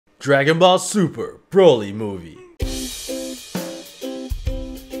Dragon Ball Super Broly movie.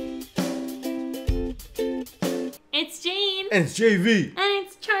 It's Jane. And it's JV. And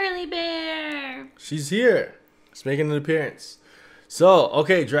it's Charlie Bear. She's here. She's making an appearance. So,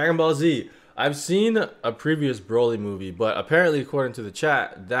 okay, Dragon Ball Z. I've seen a previous Broly movie, but apparently, according to the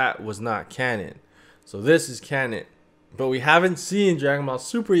chat, that was not canon. So this is canon. But we haven't seen Dragon Ball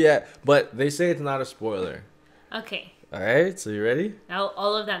Super yet, but they say it's not a spoiler. Okay. Alright, so you ready?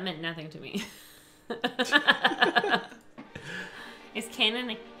 All of that meant nothing to me. Is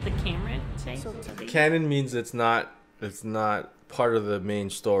canon the camera shape? Canon means it's not part of the main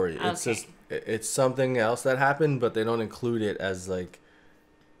story. Okay. It's just it's something else that happened, but they don't include it as like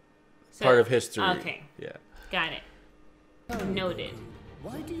part of history. Okay. Yeah. Got it. Noted.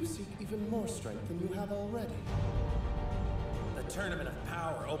 Why do you seek even more strength than you have already? The tournament of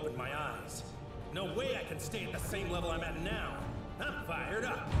power opened my eyes. No way I can stay at the same level I'm at now. I'm fired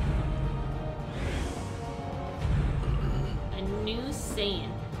up. A new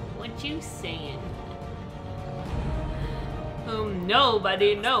Saiyan. What you saying? Whom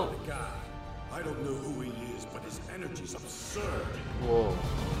nobody knows. God, I don't know who he is, but his energy's absurd. Whoa.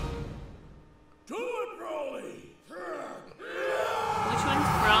 Do it, Broly! Which one's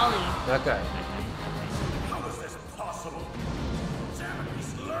Brawly? That guy. How is this possible? Damn it,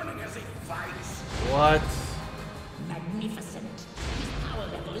 he's learning as he fights. What? Magnificent. His power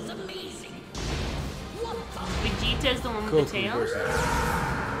level is amazing. What the? Vegeta's the one with the Goku tail? versus.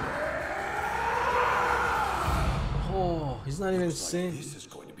 Oh, he's not even Like saying. this is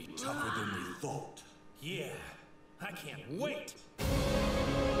going to be tougher than we thought. Yeah, I can't wait.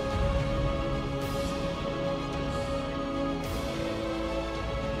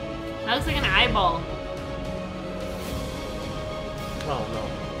 That looks like an eyeball. Oh no.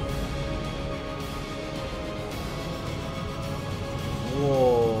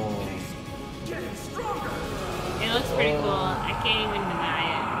 Whoa. Getting stronger. It looks pretty cool. I can't even deny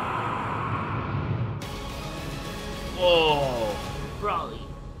Whoa. it. Brawly.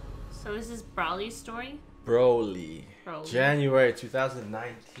 So this is Brawly's story? Broly. Broly. January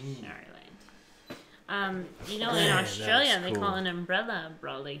 2019. Ireland. You know, in Man, Australia, that's they cool. call an umbrella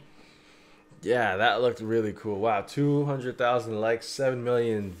Brawly. Yeah, that looked really cool. Wow, 200,000 likes, 7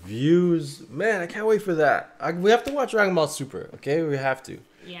 million views. Man, I can't wait for that. We have to watch Dragon Ball Super, okay? We have to.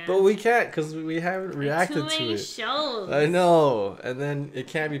 Yeah. But we can't because we haven't reacted Too to many it. shows. I know. And then it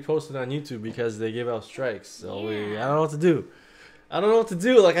can't be posted on YouTube because they give out strikes. So I Yeah. don't know what to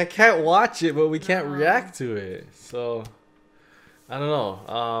do. Like, I can't watch it, but we can't react to it. So, I don't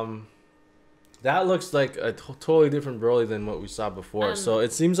know. That looks like a totally different Broly than what we saw before. So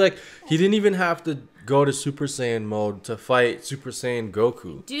it seems like he didn't even have to go to Super Saiyan mode to fight Super Saiyan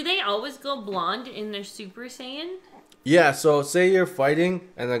Goku. Do they always go blonde in their Super Saiyan? Yeah, so say you're fighting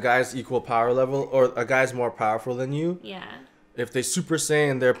and the guy's equal power level or a guy's more powerful than you. Yeah. If they Super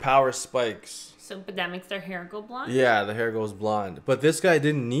Saiyan, their power spikes. So, but that makes their hair go blonde? Yeah, the hair goes blonde. But this guy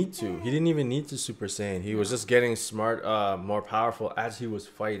didn't need to. He didn't even need to Super Saiyan. He was just getting smart, more powerful as he was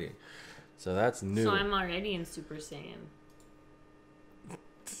fighting. So that's new. So I'm already in Super Saiyan.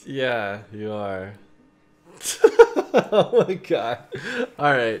 Yeah, you are. Oh my god.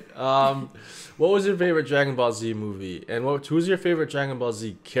 Alright. What was your favorite Dragon Ball Z movie? And who's your favorite Dragon Ball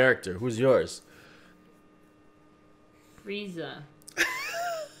Z character? Who's yours? Frieza.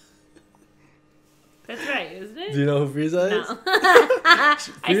 That's right, isn't it? Do you know who Frieza is? No.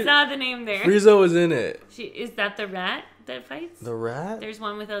 I saw the name there. Frieza was in it. Is that the rat that fights? The rat? There's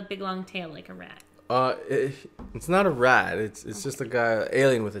one with a big long tail like a rat. It's not a rat. It's just a guy,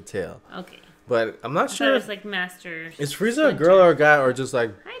 alien with a tail. Okay. But I'm not I thought sure. it was like Master. Is Frieza a girl or a guy or just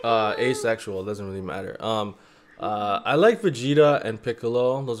like I don't know. asexual? It doesn't really matter. I like Vegeta and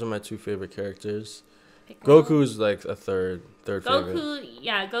Piccolo. Those are my two favorite characters. Piccolo? Goku's like a third favorite.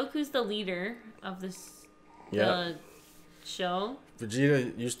 Goku's the leader of this Yeah. show.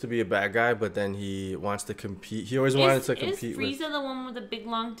 Vegeta used to be a bad guy, but then he wants to compete. He always wanted to compete Is with Frieza the one with the big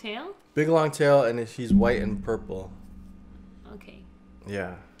long tail? big long tail, and he's white and purple. Okay.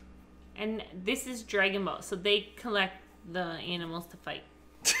 Yeah. And this is Dragon Ball, so they collect the animals to fight.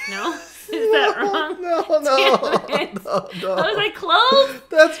 No? Is that wrong? No. Damn it. No. I was like, close?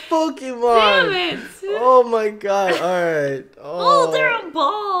 That's Pokemon. Damn it. Oh my god. Alright. Oh, they're on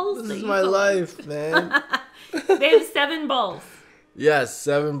balls. This that is you my collect. life, man. They have 7 balls. Yes,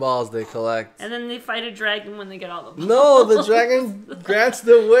 7 balls they collect. And then they fight a dragon when they get all the balls. No, the dragon grants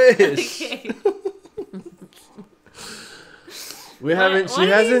the wish. Okay. We haven't. She One of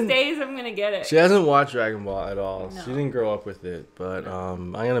hasn't. these days, I'm gonna get it. She hasn't watched Dragon Ball at all. No. She didn't grow up with it, but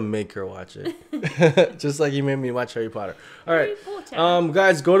I'm gonna make her watch it, just like you made me watch Harry Potter. All right, Harry Potter.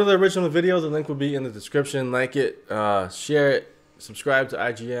 guys, go to the original video. The link will be in the description. Like it, share it, subscribe to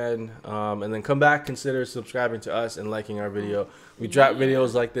IGN, and then come back. Consider subscribing to us and liking our video. We drop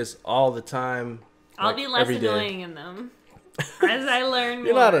videos like this all the time. I'll be less every day. annoying in them as I learn more.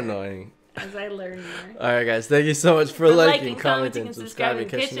 You're not annoying. As I learn more. All right, guys. Thank you so much for liking, commenting, and subscribing.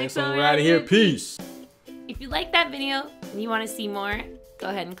 Catch you next time. subscribing. We're out of here. Peace. If you like that video and you want to see more, go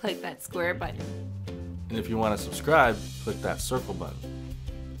ahead and click that square button. And if you want to subscribe, click that circle button.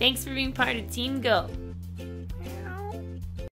 Thanks for being part of Team Go.